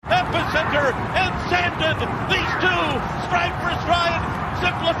center, and Sandin. These two stride for stride.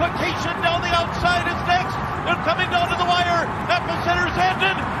 Simplification down the outside is next. They're coming down to the wire. At the center,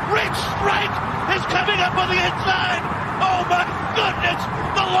 Sandin. Rich Strike is coming up on the inside. Oh my goodness!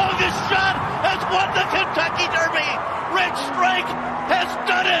 The longest shot has won the Kentucky Derby. Rich Strike has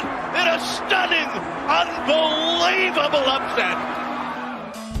done it in a stunning, unbelievable upset.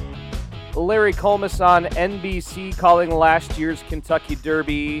 Larry Colmus on NBC calling last year's Kentucky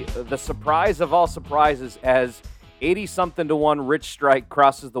Derby the surprise of all surprises as 80-something to 1 Rich Strike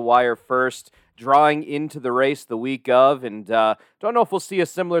crosses the wire first, drawing into the race the week of. And don't know if we'll see a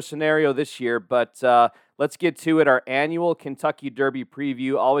similar scenario this year, but let's get to it. Our annual Kentucky Derby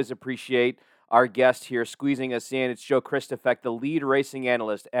preview. Always appreciate our guest here squeezing us in. It's Joe Kristufek, the lead racing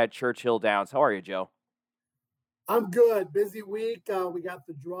analyst at Churchill Downs. How are you, Joe? I'm good. Busy week. We got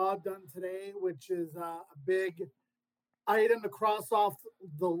the draw done today, which is a big item to cross off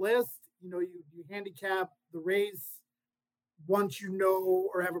the list. You know, you handicap the race once you know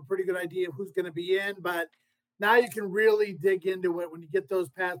or have a pretty good idea of who's going to be in. But now you can really dig into it when you get those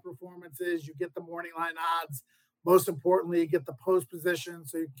past performances. You get the morning line odds. Most importantly, you get the post position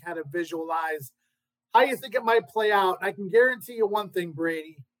so you can kind of visualize how you think it might play out. I can guarantee you one thing,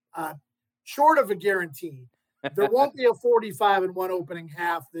 Brady, short of a guarantee. There won't be a 45-1 opening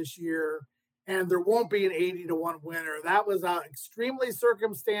half this year, and there won't be an 80-1 winner. That was extremely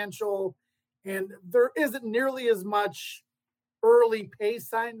circumstantial, and there isn't nearly as much early pace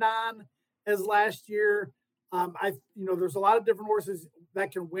signed on as last year. There's a lot of different horses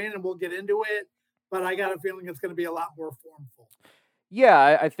that can win, and we'll get into it, but I got a feeling it's going to be a lot more formful.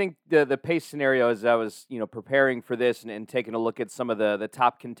 Yeah, I think the pace scenario, as I was, preparing for this and taking a look at some of the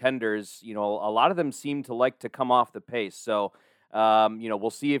top contenders, a lot of them seem to like to come off the pace. So, we'll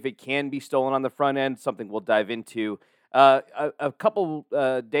see if it can be stolen on the front end, something we'll dive into. A couple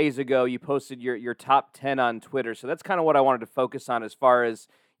days ago, you posted your top 10 on Twitter. So that's kind of what I wanted to focus on as far as,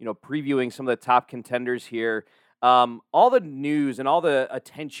 previewing some of the top contenders here. All the news and all the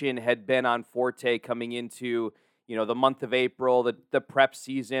attention had been on Forte coming into the month of April, the prep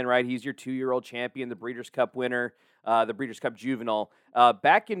season, right? He's your 2-year-old champion, the Breeders' Cup winner, the Breeders' Cup Juvenile.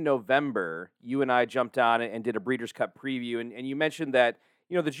 Back in November, you and I jumped on and did a Breeders' Cup preview, and you mentioned that,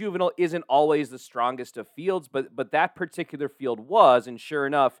 the Juvenile isn't always the strongest of fields, but that particular field was, and sure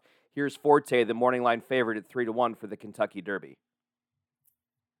enough, here's Forte, the morning line favorite at 3-1 for the Kentucky Derby.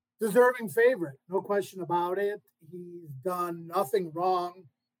 Deserving favorite, no question about it. He's done nothing wrong,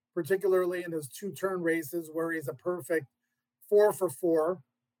 particularly in his 2-turn races where he's a perfect 4-for-4.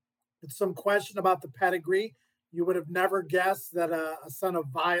 It's some question about the pedigree. You would have never guessed that a son of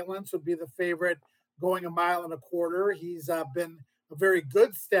violence would be the favorite going 1.25 miles. He's been a very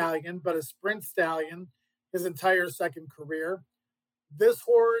good stallion, but a sprint stallion his entire second career. This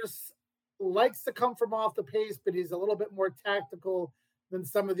horse likes to come from off the pace, but he's a little bit more tactical than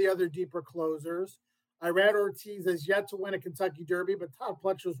some of the other deeper closers. Irad Ortiz has yet to win a Kentucky Derby, but Todd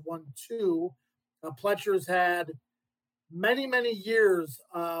Pletcher's won 2. Pletcher's had many, many years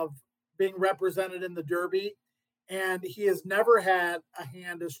of being represented in the Derby, and he has never had a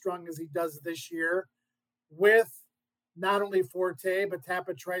hand as strong as he does this year with not only Forte, but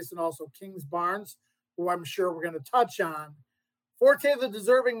Tapit Trice and also Kingsbarns, who I'm sure we're going to touch on. Forte, the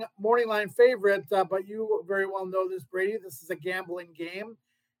deserving morning line favorite, but you very well know this, Brady. This is a gambling game.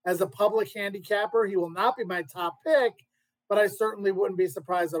 As a public handicapper, he will not be my top pick, but I certainly wouldn't be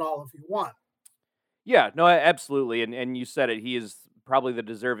surprised at all if he won. Yeah, no, absolutely. And you said it. He is probably the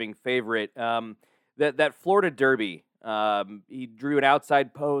deserving favorite. That Florida Derby, he drew an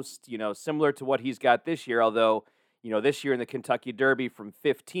outside post, similar to what he's got this year, although, this year in the Kentucky Derby from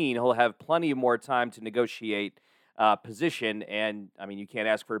 15, he'll have plenty more time to negotiate position. And, you can't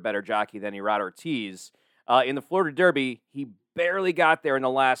ask for a better jockey than Irad Ortiz. In the Florida Derby, he barely got there in the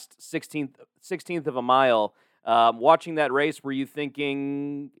last 16th of a mile. Watching that race, were you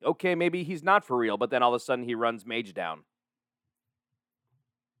thinking, okay, maybe he's not for real, but then all of a sudden he runs Mage down?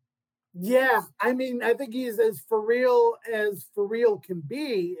 Yeah, I think he's as for real can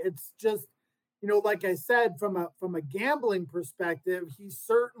be. It's just, like I said, from a gambling perspective, he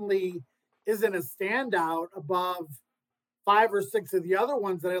certainly isn't a standout above 5 or 6 of the other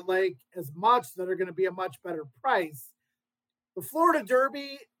ones that I like as much that are going to be a much better price. The Florida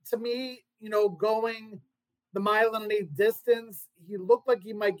Derby, to me, going the 1.8 distance, he looked like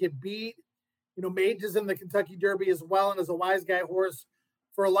he might get beat. Mage is in the Kentucky Derby as well and is a wise guy horse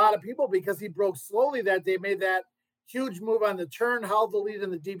for a lot of people because he broke slowly that day, made that huge move on the turn, held the lead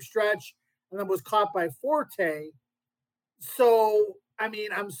in the deep stretch, and then was caught by Forte. So,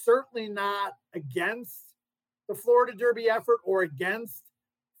 I'm certainly not against the Florida Derby effort or against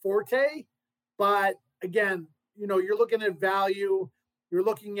Forte. But again, you're looking at value. You're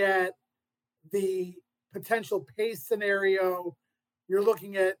looking at the potential pace scenario. You're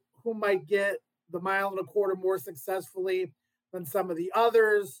looking at who might get the 1.25 miles more successfully than some of the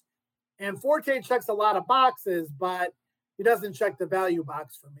others. And Forte checks a lot of boxes, but he doesn't check the value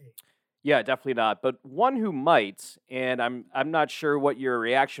box for me. Yeah, definitely not. But one who might, and I'm not sure what your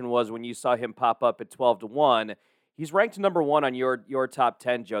reaction was when you saw him pop up at 12-1. He's ranked number 1 on your top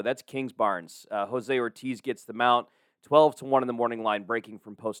 10, Joe. That's Kingsbarns. Jose Ortiz gets the mount, 12-1 in the morning line, breaking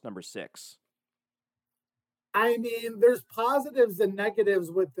from post number 6. I mean, there's positives and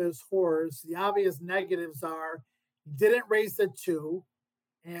negatives with this horse. The obvious negatives are he didn't race at 2,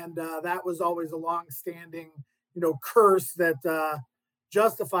 and that was always a long-standing, curse that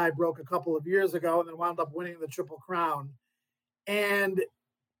Justified broke a couple of years ago and then wound up winning the Triple Crown. And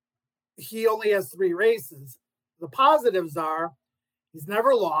he only has 3 races. The positives are he's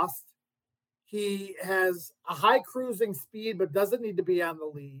never lost. He has a high cruising speed, but doesn't need to be on the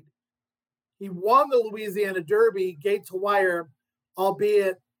lead. He won the Louisiana Derby gate to wire,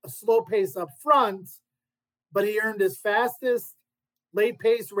 albeit a slow pace up front, but he earned his fastest late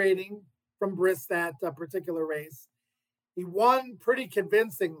pace rating from Briss that particular race. He won pretty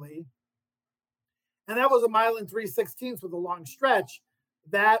convincingly, and that was 1 mile and 3/16 with a long stretch.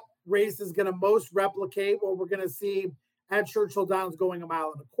 That race is going to most replicate what we're going to see at Churchill Downs, going 1.25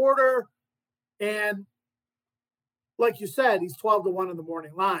 miles. And like you said, he's 12-1 in the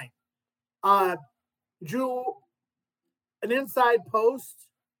morning line. Drew an inside post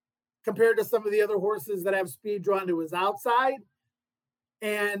compared to some of the other horses that have speed drawn to his outside.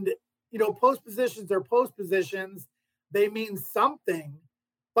 And, post positions are post positions. They mean something,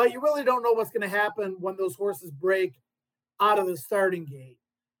 but you really don't know what's going to happen when those horses break out of the starting gate.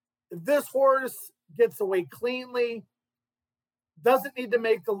 If this horse gets away cleanly, doesn't need to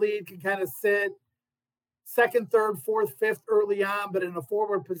make the lead, can kind of sit second, third, fourth, fifth early on, but in a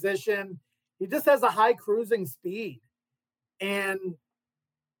forward position, he just has a high cruising speed. And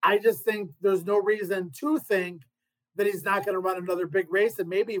I just think there's no reason to think that he's not going to run another big race and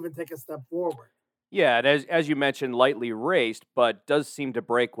maybe even take a step forward. Yeah, and as you mentioned, lightly raced, but does seem to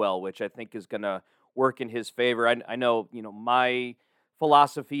break well, which I think is going to work in his favor. I know, my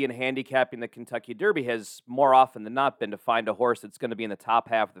philosophy in handicapping the Kentucky Derby has more often than not been to find a horse that's going to be in the top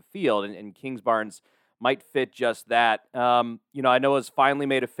half of the field, and Kingsbarns might fit just that. I know it's finally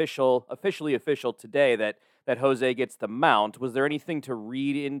made officially official today that Jose gets the mount. Was there anything to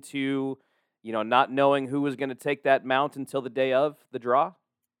read into, not knowing who was going to take that mount until the day of the draw?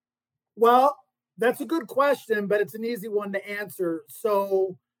 Well, that's a good question, but it's an easy one to answer.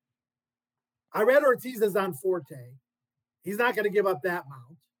 So I read Ortiz is on Forte. He's not going to give up that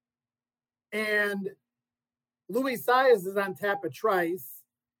mount. And Luis Saez is on Tapatrice.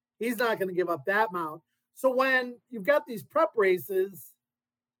 He's not going to give up that mount. So when you've got these prep races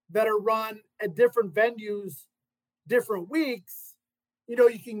that are run at different venues, different weeks,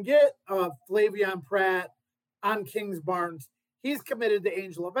 you can get Flavian Pratt on Kingsbarns. He's committed to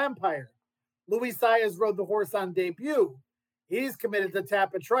Angel of Empire. Luis Saez rode the horse on debut. He's committed to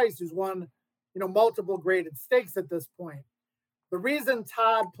Tapatrice, who's won, multiple graded stakes at this point. The reason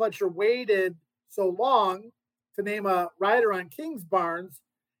Todd Pletcher waited so long to name a rider on Kingsbarns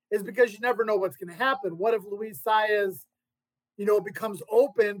is because you never know what's going to happen. What if Luis Saez, becomes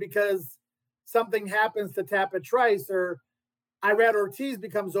open because something happens to Tapatrice, or Irad Ortiz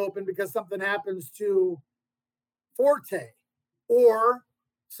becomes open because something happens to Forte, or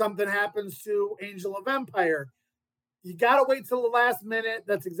something happens to Angel of Empire? You got to wait till the last minute.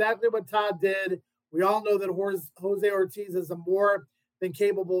 That's exactly what Todd did. We all know that Jose Ortiz is a more than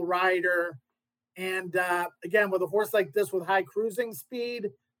capable rider. And again, with a horse like this with high cruising speed,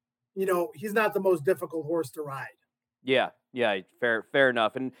 he's not the most difficult horse to ride. Yeah, fair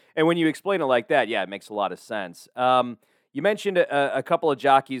enough. And when you explain it like that, yeah, it makes a lot of sense. You mentioned a couple of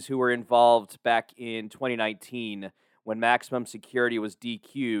jockeys who were involved back in 2019 when Maximum Security was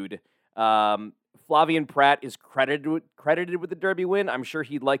DQ'd. Flavian Pratt is credited with the Derby win. I'm sure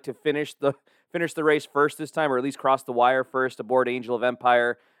he'd like to finish the race first this time, or at least cross the wire first aboard Angel of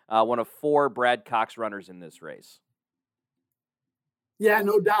Empire, one of 4 Brad Cox runners in this race. Yeah,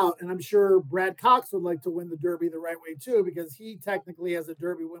 no doubt. And I'm sure Brad Cox would like to win the Derby the right way too, because he technically has a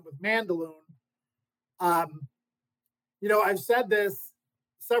Derby win with Mandaloun. I've said this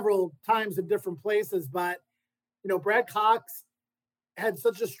several times in different places, but Brad Cox had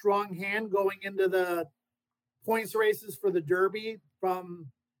such a strong hand going into the points races for the Derby, from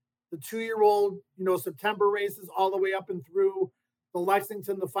the 2-year-old, September races all the way up and through the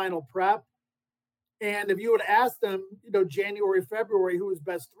Lexington, the final prep. And if you would ask them, January, February, who his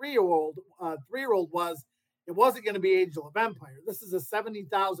best three-year-old was, it wasn't going to be Angel of Empire. This is a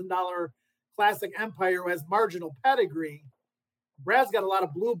 $70,000 classic Empire who has marginal pedigree. Brad's got a lot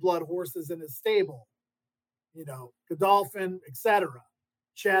of blue blood horses in his stable, Godolphin, etc.,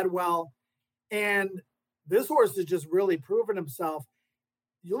 Chadwell. And this horse has just really proven himself.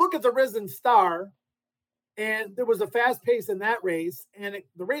 You look at the Risen Star, and there was a fast pace in that race, and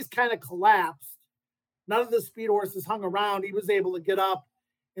the race kind of collapsed. None of the speed horses hung around. He was able to get up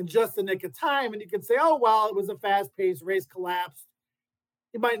in just the nick of time. And you could say, oh, well, it was a fast-paced race, collapsed.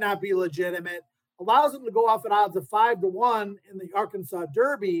 He might not be legitimate. Allows him to go off at odds of 5-1 in the Arkansas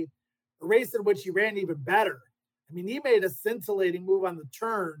Derby, a race in which he ran even better. I mean, he made a scintillating move on the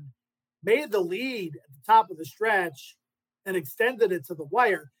turn, made the lead at the top of the stretch, and extended it to the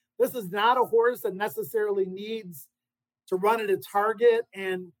wire. This is not a horse that necessarily needs to run at a target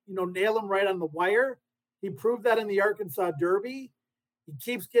and, nail him right on the wire. He proved that in the Arkansas Derby. He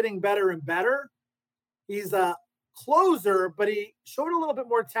keeps getting better and better. He's a closer, but he showed a little bit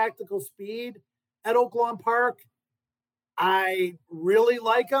more tactical speed at Oaklawn Park. I really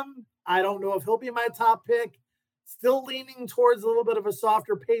like him. I don't know if he'll be my top pick. Still leaning towards a little bit of a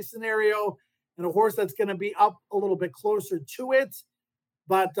softer pace scenario and a horse that's going to be up a little bit closer to it.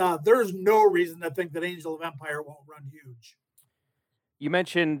 But there's no reason to think that Angel of Empire won't run huge. You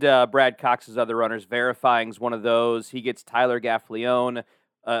mentioned Brad Cox's other runners. Verifying's one of those. He gets Tyler Gaffleone,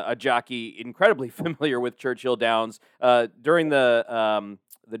 a jockey incredibly familiar with Churchill Downs. During the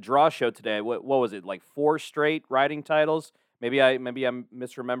draw show today, what was it, like 4 straight riding titles? Maybe I'm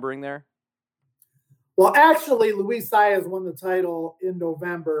misremembering there. Well, actually, Luis Saez won the title in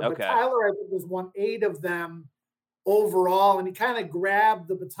November, Okay. But Tyler, I think, was won 8 of them overall, and he kind of grabbed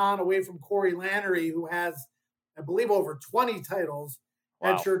the baton away from Corey Lannery, who has, I believe, over 20 titles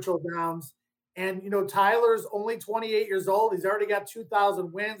at Churchill Downs. And, Tyler's only 28 years old. He's already got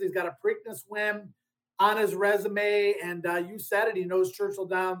 2,000 wins. He's got a Preakness win on his resume. And you said it, he knows Churchill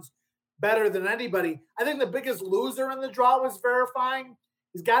Downs better than anybody. I think the biggest loser in the draw was Verifying.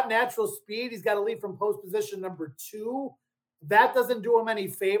 He's got natural speed. He's got a lead from post position number 2. That doesn't do him any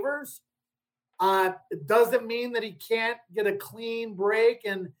favors. It doesn't mean that he can't get a clean break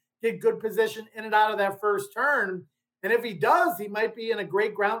and get good position in and out of that first turn. And if he does, he might be in a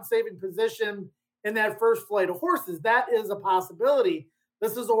great ground-saving position in that first flight of horses. That is a possibility.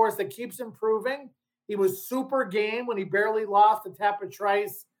 This is a horse that keeps improving. He was super game when he barely lost to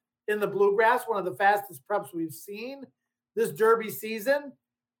Tapatrice in the Bluegrass, one of the fastest preps we've seen this Derby season.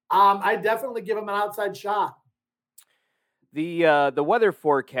 I definitely give him an outside shot. The weather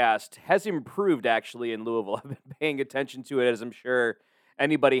forecast has improved, actually, in Louisville. I've been paying attention to it, as I'm sure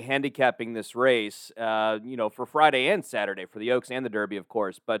anybody handicapping this race, for Friday and Saturday, for the Oaks and the Derby, of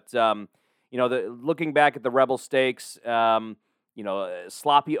course. But, looking back at the Rebel Stakes, sloppy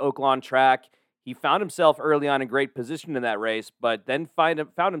Oaklawn track, he found himself early on in great position in that race, but then found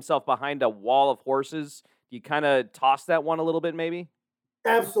himself behind a wall of horses. Do you kind of toss that one a little bit, maybe?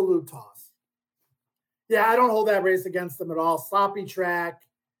 Absolute toss. Yeah, I don't hold that race against them at all. Sloppy track.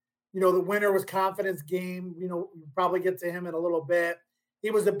 The winner was Confidence Game. We'll probably get to him in a little bit. He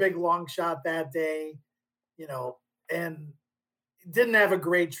was a big long shot that day, and didn't have a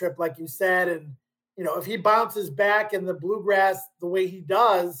great trip, like you said. And, if he bounces back in the Bluegrass the way he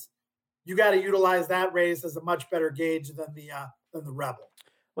does, you got to utilize that race as a much better gauge than the Rebel.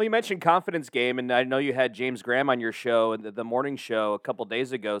 Well, you mentioned Confidence Game, and I know you had James Graham on your show, the morning show, a couple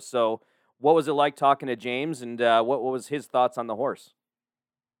days ago. So what was it like talking to James, and what was his thoughts on the horse?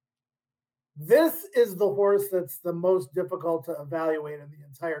 This is the horse that's the most difficult to evaluate in the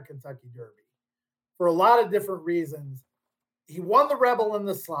entire Kentucky Derby for a lot of different reasons. He won the Rebel in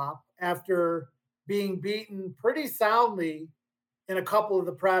the slop after being beaten pretty soundly in a couple of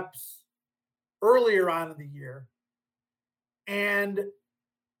the preps earlier on in the year. And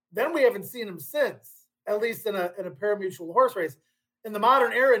then we haven't seen him since, at least in a pari-mutuel horse race. In the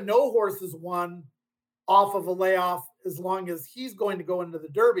modern era, no horse has won off of a layoff as long as he's going to go into the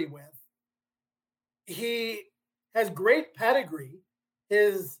Derby with. He has great pedigree.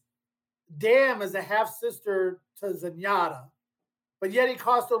 His dam is a half-sister to Zenyatta, but yet he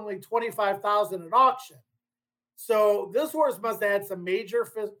cost only $25,000 at auction. So this horse must have had some major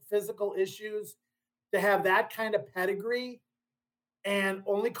physical issues to have that kind of pedigree and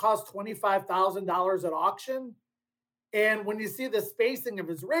only cost $25,000 at auction. And when you see the spacing of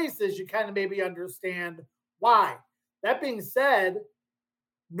his races, you kind of maybe understand why. That being said,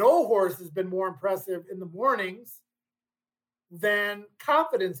 no horse has been more impressive in the mornings than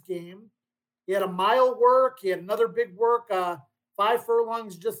Confidence Game. He had a mile work. He had another big work, 5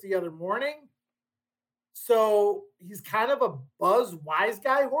 furlongs just the other morning. So he's kind of a buzz wise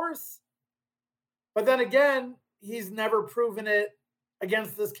guy horse. But then again, he's never proven it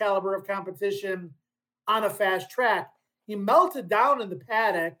against this caliber of competition on a fast track. He melted down in the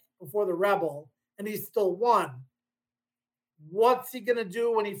paddock before the Rebel, and he still won. What's he going to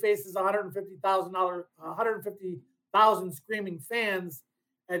do when he faces 150,000 screaming fans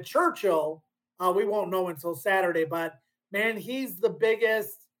at Churchill? We won't know until Saturday. But man, he's the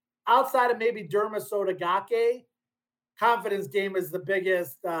biggest outside of maybe Derma Sotogake. Confidence game is the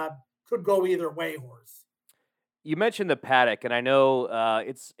biggest. Could go either way horse. You mentioned the paddock, and I know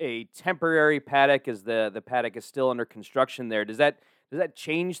it's a temporary paddock as the paddock is still under construction there. Does that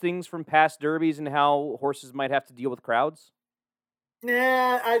change things from past derbies and how horses might have to deal with crowds?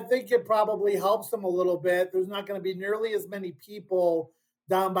 Yeah, I think it probably helps them a little bit. There's not going to be nearly as many people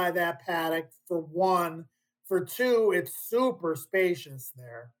down by that paddock, for one. For two, it's super spacious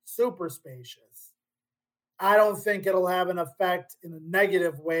there, super spacious. I don't think it'll have an effect in a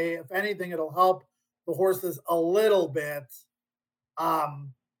negative way. If anything, it'll help the horses a little bit.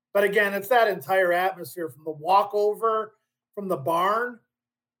 But again, it's that entire atmosphere from the walkover from the barn,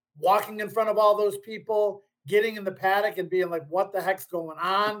 walking in front of all those people, getting in the paddock and being like, what the heck's going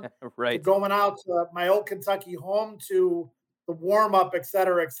on? Right. Going out to my old Kentucky home to the warm up, et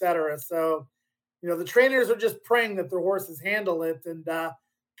cetera, et cetera. So, the trainers are just praying that their horses handle it. And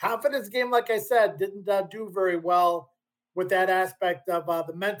confidence game, like I said, didn't do very well with that aspect of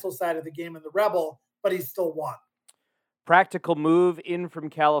the mental side of the game in the Rebel, but he still won. Practical Move in from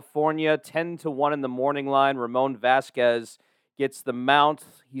California, 10-1 in the morning line. Ramon Vasquez gets the mount.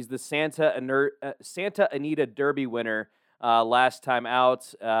 He's the Santa Anita Derby winner last time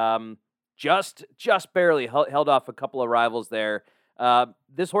out. Just barely held off a couple of rivals there.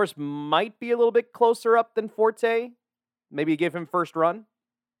 This horse might be a little bit closer up than Forte. Maybe give him first run.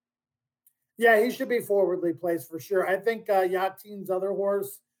 Yeah, he should be forwardly placed for sure. I think Yachtin's other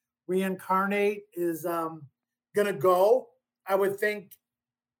horse, Reincarnate, is going to go. I would think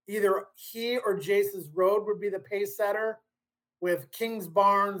either he or Jace's Road would be the pace setter, with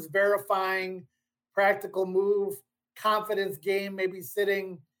Kingsbarns verifying Practical Move, confidence game, maybe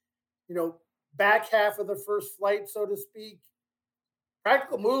sitting, back half of the first flight, so to speak.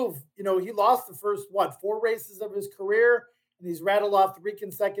 Practical Move, he lost the first, 4 races of his career, and he's rattled off 3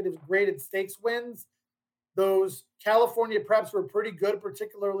 consecutive graded stakes wins. Those California preps were pretty good,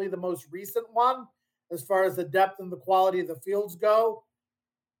 particularly the most recent one, as far as the depth and the quality of the fields go.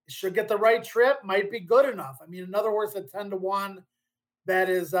 Should get the right trip, might be good enough. I mean, another horse at 10-1 that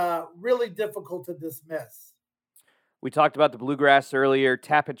is really difficult to dismiss. We talked about the Bluegrass earlier.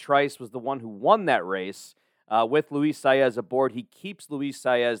 Tapit Trice was the one who won that race with Luis Saez aboard. He keeps Luis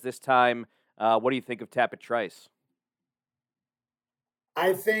Saez this time. What do you think of Tapit Trice?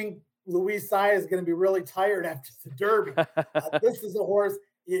 I think Luis Saez is going to be really tired after the Derby. This is a horse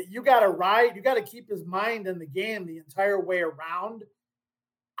you got to ride. You got to keep his mind in the game the entire way around.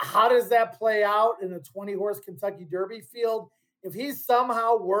 How does that play out in a 20-horse Kentucky Derby field? If he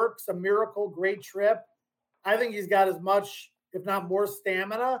somehow works a miracle great trip, I think he's got as much, if not more,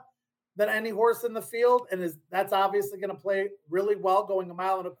 stamina than any horse in the field. And that's obviously going to play really well going 1.25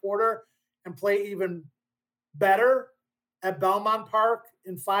 miles and play even better at Belmont Park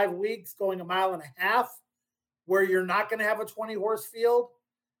in 5 weeks, going 1.5 miles, where you're not going to have a 20-horse field.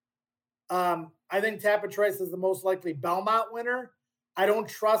 I think Tapit Trice is the most likely Belmont winner. I don't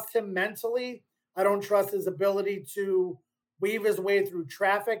trust him mentally. I don't trust his ability to weave his way through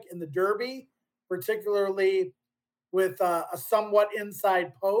traffic in the Derby, particularly with a somewhat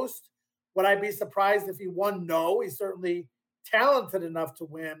inside post. Would I be surprised if he won? No, he's certainly talented enough to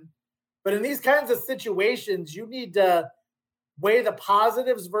win. But in these kinds of situations, you need to weigh the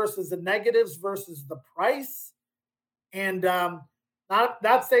positives versus the negatives versus the price. And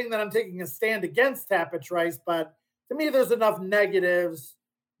not saying that I'm taking a stand against Tapit Trice, but to me, there's enough negatives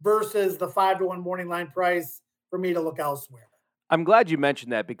versus the 5-1 morning line price for me to look elsewhere. I'm glad you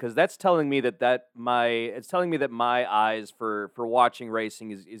mentioned that, because that's telling me that my eyes for watching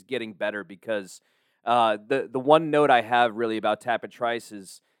racing is getting better, because the one note I have really about Tapit Trice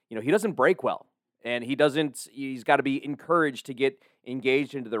is, he doesn't break well, and he's got to be encouraged to get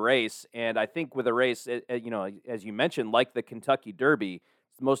engaged into the race. And I think with a race, as you mentioned, like the Kentucky Derby,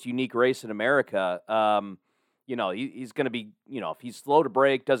 it's the most unique race in America. He's going to be, if he's slow to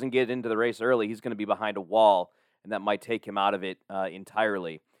break, doesn't get into the race early, he's going to be behind a wall, and that might take him out of it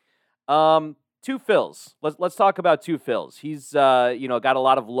entirely. Two Phils. Let's talk about Two Phils. He's got a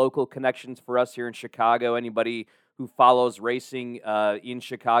lot of local connections for us here in Chicago. Anybody who follows racing in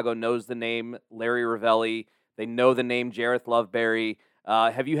Chicago knows the name Larry Ravelli. They know the name Jareth Loveberry.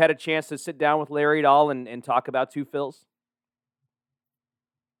 Have you had a chance to sit down with Larry at all and talk about Two Phils?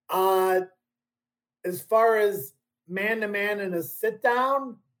 As far as man-to-man in a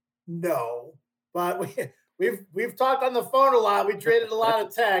sit-down, no. But we've talked on the phone a lot. We traded a lot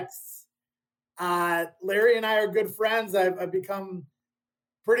of texts. Larry and I are good friends. I've become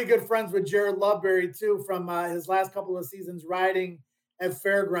pretty good friends with Jared Loveberry, too, from his last couple of seasons riding at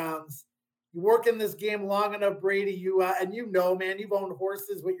fairgrounds. You work in this game long enough, Brady, and man, you've owned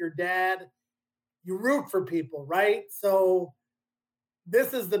horses with your dad. You root for people, right? So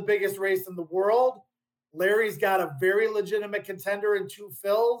this is the biggest race in the world. Larry's got a very legitimate contender in Two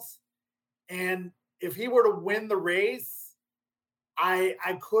Phils. And if he were to win the race,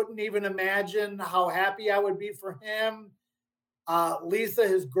 I couldn't even imagine how happy I would be for him. Lisa,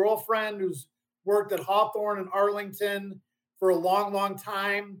 his girlfriend, who's worked at Hawthorne and Arlington for a long, long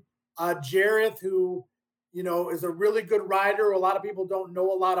time. Jareth, who, is a really good rider. A lot of people don't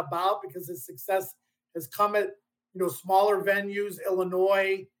know a lot about because his success has come at, smaller venues,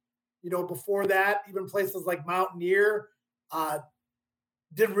 Illinois, before that, even places like Mountaineer,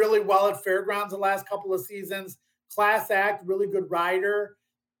 did really well at fairgrounds the last couple of seasons. Class act, really good rider.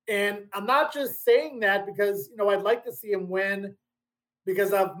 And I'm not just saying that because, I'd like to see him win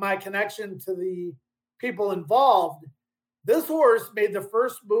because of my connection to the people involved. This horse made the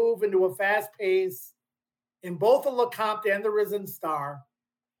first move into a fast pace in both the LeCompte and the Risen Star,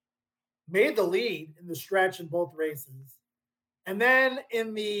 made the lead in the stretch in both races. And then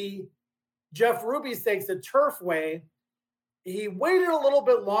in the Jeff Ruby Stakes at Turfway, he waited a little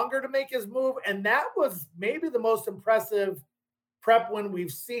bit longer to make his move, and that was maybe the most impressive prep win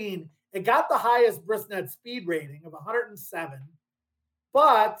we've seen. It got the highest Brisnet speed rating of 107,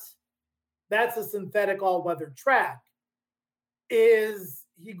 but that's a synthetic all-weather track. Is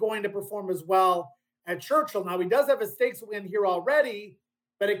he going to perform as well at Churchill? Now, he does have a stakes win here already,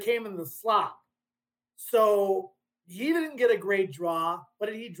 but it came in the slot. So he didn't get a great draw. What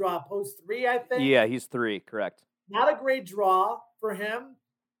did he draw? Post 3, I think? Yeah, he's 3, correct. Not a great draw for him.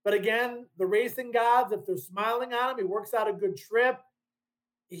 But again, the racing gods, if they're smiling on him, he works out a good trip.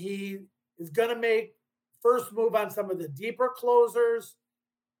 He is going to make first move on some of the deeper closers.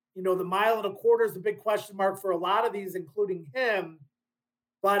 The 1.25 miles is a big question mark for a lot of these, including him.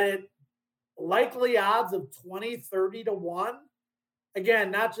 But at likely odds of 20, 30 to 1.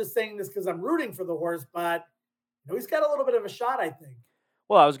 Again, not just saying this because I'm rooting for the horse, but he's got a little bit of a shot, I think.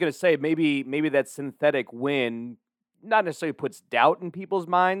 Well, I was going to say maybe that synthetic win not necessarily puts doubt in people's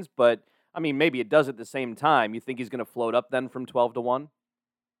minds, but maybe it does at the same time. You think he's going to float up then from 12 to 1?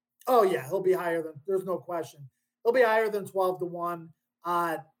 Oh yeah, he'll be higher than. There's no question. He'll be higher than 12 to 1.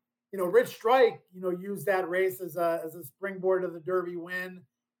 Rich Strike, used that race as a springboard to the Derby win.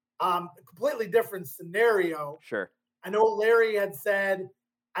 A completely different scenario. Sure. I know Larry had said,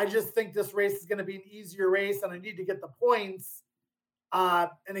 I just think this race is going to be an easier race and I need to get the points.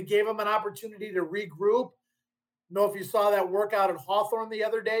 And it gave him an opportunity to regroup. If you saw that workout at Hawthorne the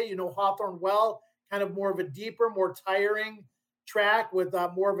other day, Hawthorne well, kind of more of a deeper, more tiring track with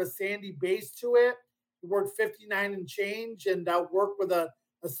more of a sandy base to it. He worked 59 and change and worked with a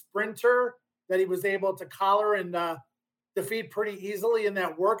sprinter that he was able to collar and defeat pretty easily in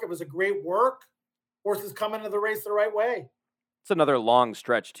that work. It was a great work. Horses come into the race the right way. It's another long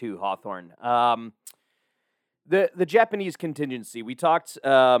stretch too, Hawthorne. The Japanese contingency. We talked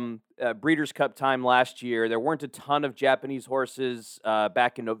Breeders' Cup time last year. There weren't a ton of Japanese horses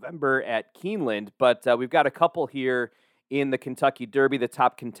back in November at Keeneland, but we've got a couple here in the Kentucky Derby, the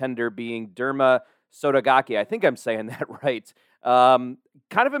top contender being Derma Sotogake. I think I'm saying that right.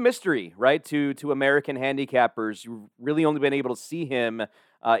 Kind of a mystery, right, to American handicappers. You've really only been able to see him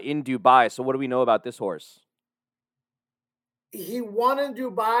in Dubai. So what do we know about this horse? He won in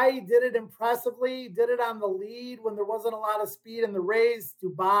Dubai. He did it impressively. He did it on the lead when there wasn't a lot of speed in the race.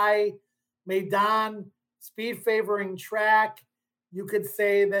 Dubai, Maidan, speed favoring track. You could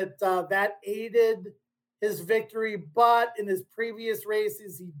say that that aided his victory, but in his previous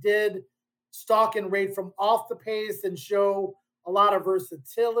races, he did stalk and rate from off the pace and show a lot of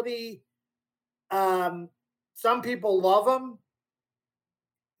versatility. Some people love him.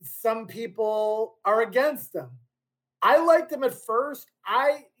 Some people are against him. I liked him at first.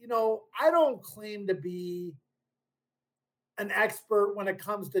 I don't claim to be an expert when it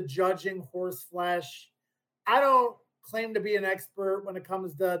comes to judging horse flesh. I don't claim to be an expert when it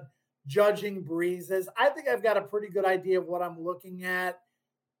comes to judging breezes. I think I've got a pretty good idea of what I'm looking at.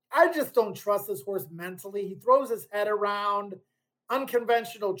 I just don't trust this horse mentally. He throws his head around,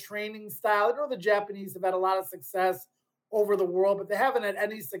 unconventional training style. I know the Japanese have had a lot of success over the world, but they haven't had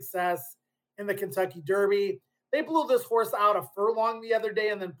any success in the Kentucky Derby. They blew this horse out a furlong the other day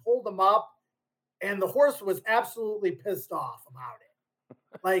and then pulled him up, and the horse was absolutely pissed off about it.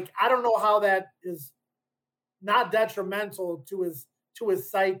 Like, I don't know how that is not detrimental to his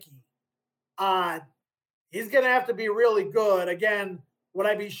psyche. He's going to have to be really good. Again, would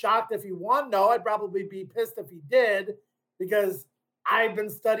I be shocked if he won? No, I'd probably be pissed if he did, because I've been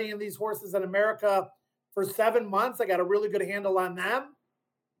studying these horses in America for 7 months. I got a really good handle on them.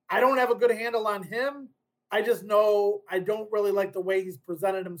 I don't have a good handle on him. I just know I don't really like the way he's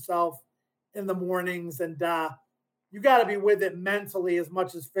presented himself in the mornings. And you got to be with it mentally as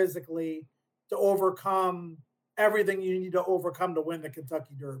much as physically to overcome everything you need to overcome to win the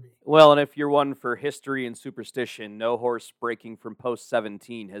Kentucky Derby. Well, and if you're one for history and superstition, no horse breaking from post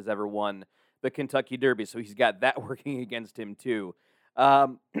 17 has ever won the Kentucky Derby, so he's got that working against him too.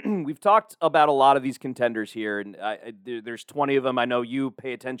 We've talked about a lot of these contenders here, and there's 20 of them. I know you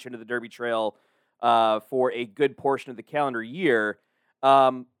pay attention to the Derby Trail for a good portion of the calendar year.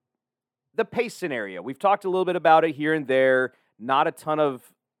 The pace scenario, we've talked a little bit about it here and there. Not a ton of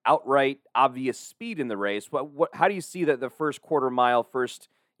outright obvious speed in the race. How do you see that the first quarter mile, first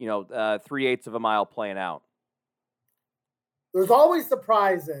 3/8 of a mile playing out? There's always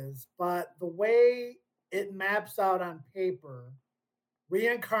surprises, but the way it maps out on paper,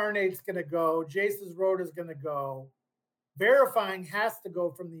 Reincarnate's going to go, Jace's Road is going to go, Verifying has to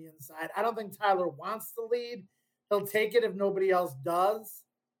go from the inside. I don't think Tyler wants to lead. He'll take it if nobody else does,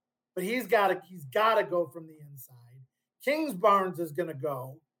 but he's got to go from the inside. Kingsbarns is going to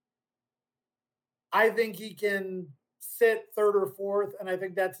go. I think he can sit third or fourth, and I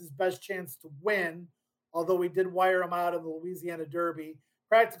think that's his best chance to win, although we did wire him out of the Louisiana Derby.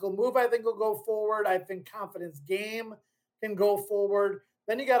 Practical Move, I think, will go forward. I think Confidence Game can go forward.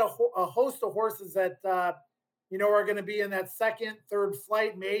 Then you got a host of horses that, are going to be in that second, third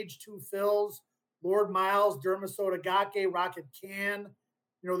flight. Mage, Two Fills, Lord Miles, Dermasoda Gake, Rocket Can.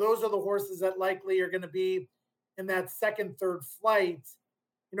 Those are the horses that likely are going to be in that second, third flight.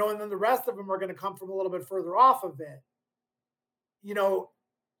 And then the rest of them are going to come from a little bit further off of it.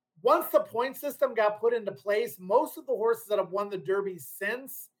 Once the point system got put into place, most of the horses that have won the Derby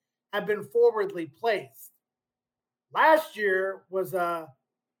since have been forwardly placed. Last year was a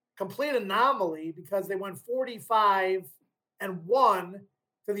complete anomaly because they went 45-1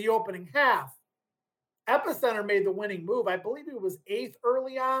 to the opening half. Epicenter made the winning move. I believe he was 8th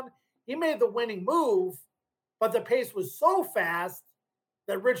early on. He made the winning move, but the pace was so fast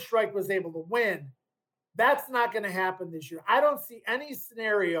that Rich Strike was able to win. That's not going to happen this year. I don't see any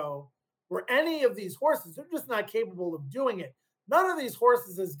scenario where any of these horses, they're just not capable of doing it. None of these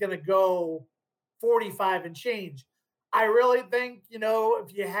horses is going to go 45 and change. I really think,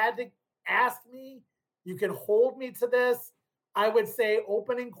 if you had to ask me, you can hold me to this. I would say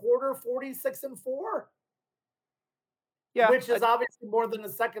opening quarter 46-4. Yeah, which is obviously more than a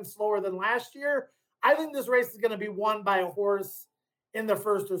second slower than last year. I think this race is going to be won by a horse in the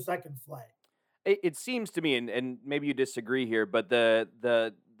first or second flight. It seems to me, and maybe you disagree here, but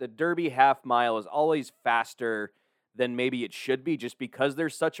the Derby half mile is always faster than maybe it should be, just because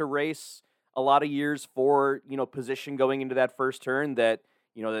there's such a race a lot of years for position going into that first turn that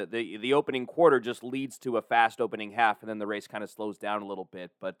the opening quarter just leads to a fast opening half, and then the race kind of slows down a little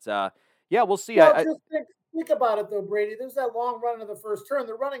bit. But we'll see. Well, think about it though, Brady. There's that long run in the first turn.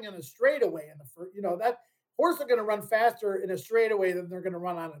 They're running in a straightaway in the first. That horse are going to run faster in a straightaway than they're going to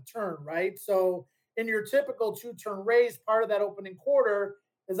run on a turn, right? So in your typical 2-turn race, part of that opening quarter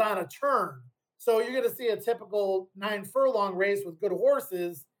is on a turn. So you're going to see a typical 9-furlong race with good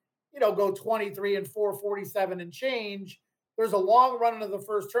horses, go 23-4, 47 and change. There's a long run into the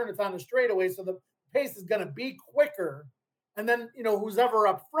first turn. It's on a straightaway, so the pace is going to be quicker. And then, who's ever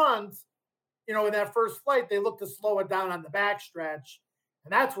up front, in that first flight, they look to slow it down on the backstretch,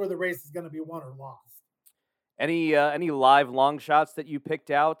 and that's where the race is going to be won or lost. Any live long shots that you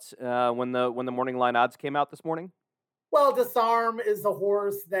picked out when the morning line odds came out this morning? Well, Disarm is a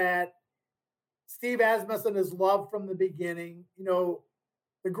horse that Steve Asmussen has loved from the beginning.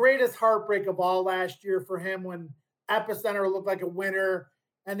 The greatest heartbreak of all last year for him when Epicenter looked like a winner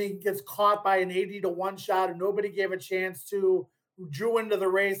and he gets caught by an 80-1 shot and nobody gave a chance to, who drew into the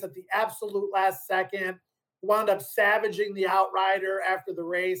race at the absolute last second, wound up savaging the outrider after the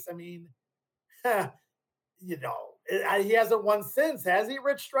race. I mean, he hasn't won since, has he,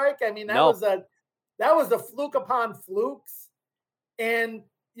 Rich Strike? I mean, that was a fluke upon flukes. And,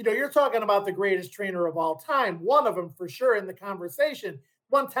 you're talking about the greatest trainer of all time. One of them for sure in the conversation.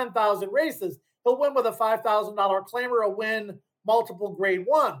 Won 10,000 races. He'll win with a $5,000 claimer, he'll win multiple grade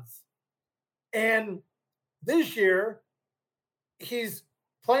ones. And this year, he's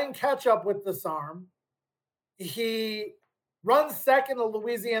playing catch up with Disarm. he runs second in the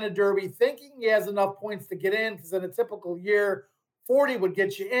Louisiana Derby, thinking he has enough points to get in, because in a typical year, 40 would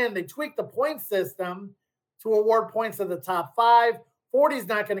get you in. They tweaked the point system to award points to the top 5. 40 is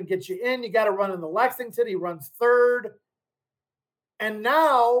not going to get you in. You got to run in the Lexington. He runs third. And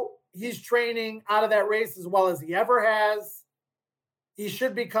now he's training out of that race as well as he ever has. He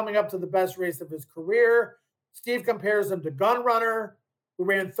should be coming up to the best race of his career. Steve compares him to Gun Runner, who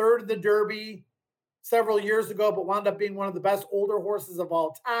ran third in the Derby several years ago, but wound up being one of the best older horses of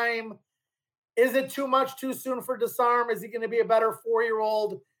all time. Is it too much too soon for Disarm? Is he going to be a better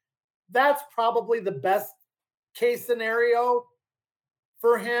 4-year-old? That's probably the best case scenario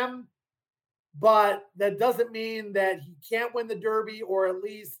for him, but that doesn't mean that he can't win the Derby, or at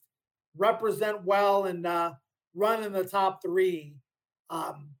least represent well and run in the top 3.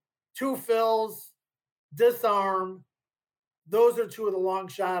 2 fills, Disarm. Those are 2 of the long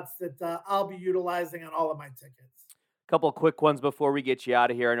shots that I'll be utilizing on all of my tickets. Couple of quick ones before we get you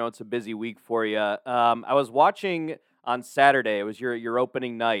out of here. I know it's a busy week for you. I was watching on Saturday. It was your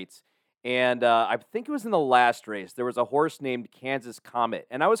opening night, and I think it was in the last race. There was a horse named Kansas Comet,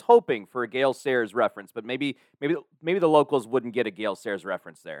 and I was hoping for a Gale Sayers reference, but maybe the locals wouldn't get a Gale Sayers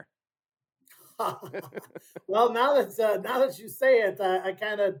reference there. Well, now that you say it, I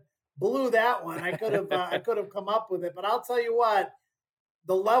kind of blew that one. I could have come up with it, but I'll tell you what.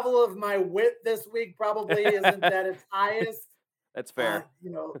 The level of my wit this week probably isn't at its highest. That's fair.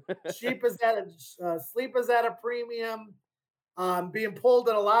 Sleep is at a premium, being pulled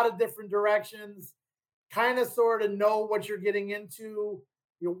in a lot of different directions. Kind of sort of know what you're getting into.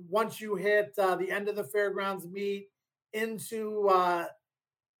 Once you hit the end of the fairgrounds meet into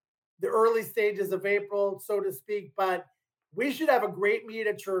the early stages of April, so to speak. But we should have a great meet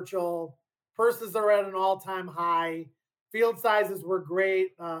at Churchill. Purses are at an all-time high. Field sizes were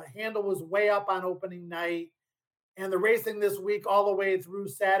great. Handle was way up on opening night. And the racing this week all the way through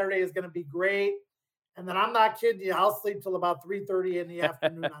Saturday is going to be great. And then I'm not kidding you, I'll sleep till about 3:30 in the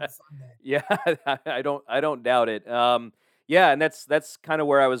afternoon on Sunday. Yeah, I don't doubt it. Yeah, and that's kind of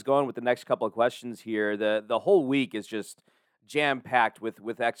where I was going with the next couple of questions here. The whole week is just jam-packed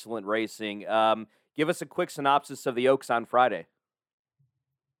with excellent racing. Give us a quick synopsis of the Oaks on Friday.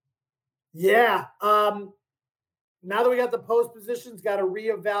 Yeah. Now that we got the post positions, got to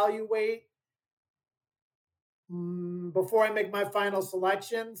reevaluate before I make my final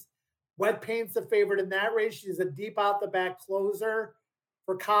selections. Wet Paint's the favorite in that race. She's a deep out the back closer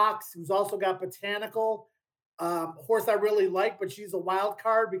for Cox, who's also got Botanical. Horse I really like, but she's a wild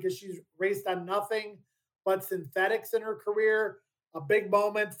card because she's raced on nothing but synthetics in her career. A big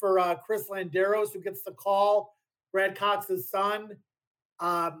moment for Chris Landeros, who gets the call. Brad Cox's son.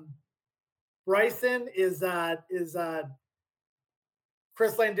 Bryson is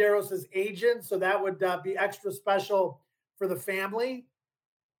Chris Landeros' agent, so that would be extra special for the family.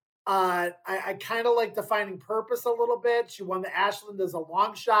 I kind of like Defining Purpose a little bit. She won the Ashland as a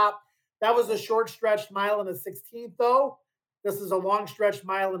long shot. That was a short stretch mile and a 16th, though. This is a long stretch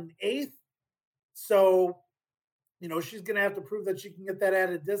mile and an 8th. So, she's going to have to prove that she can get that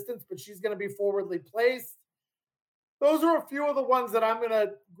added distance, but she's going to be forwardly placed. Those are a few of the ones that I'm going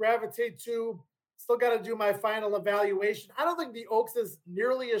to gravitate to. Still got to do my final evaluation. I don't think the Oaks is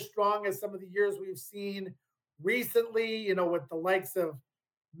nearly as strong as some of the years we've seen recently, with the likes of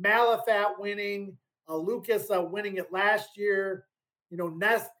Malafat winning, Lucas winning it last year,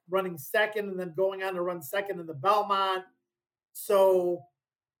 Nest running second and then going on to run second in the Belmont. So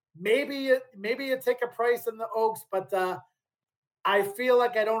maybe you take a price in the Oaks, but I feel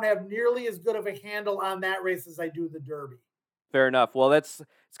like I don't have nearly as good of a handle on that race as I do the Derby. Fair enough. Well, it's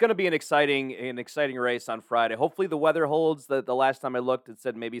going to be an exciting race on Friday. Hopefully the weather holds. The last time I looked, it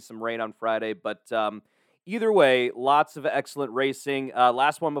said maybe some rain on Friday, but either way, lots of excellent racing.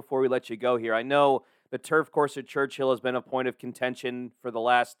 Last one before we let you go here. I know the turf course at Churchill has been a point of contention for the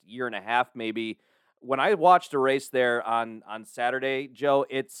last year and a half, maybe. When I watched a race there on Saturday, Joe,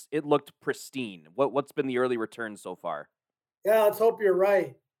 it looked pristine. What's been the early return so far? Yeah, let's hope you're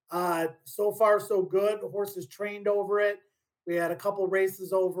right. So far, so good. The horse is trained over it. We had a couple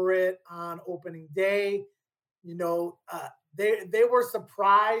races over it on opening day. They were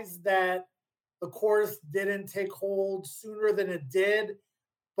surprised that the course didn't take hold sooner than it did,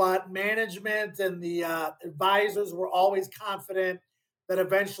 but management and the advisors were always confident that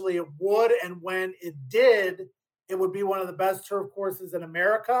eventually it would. And when it did, it would be one of the best turf courses in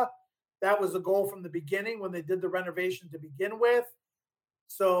America. That was the goal from the beginning when they did the renovation to begin with.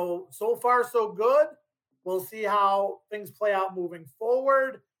 So far, so good. We'll see how things play out moving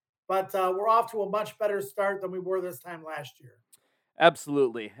forward. But we're off to a much better start than we were this time last year.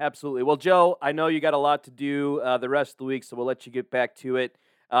 Absolutely. Absolutely. Well, Joe, I know you got a lot to do the rest of the week, so we'll let you get back to it.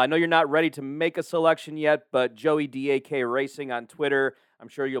 I know you're not ready to make a selection yet, but Joey DAK Racing on Twitter, I'm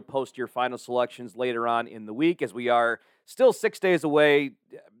sure you'll post your final selections later on in the week as we are still 6 days away.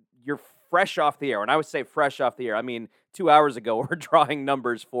 You're fresh off the air. When I would say fresh off the air, I mean 2 hours ago we're drawing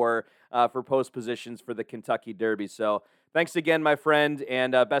numbers for post positions for the Kentucky Derby. So thanks again, my friend,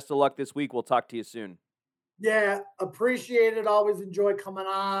 and best of luck this week. We'll talk to you soon. Yeah, appreciate it. Always enjoy coming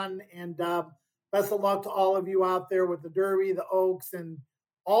on. And best of luck to all of you out there with the Derby, the Oaks, and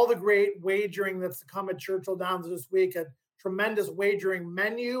all the great wagering that's to come at Churchill Downs this week. A tremendous wagering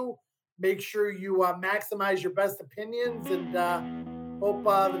menu. Make sure you maximize your best opinions, and hope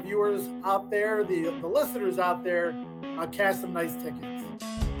the viewers out there, the listeners out there, cash some nice tickets.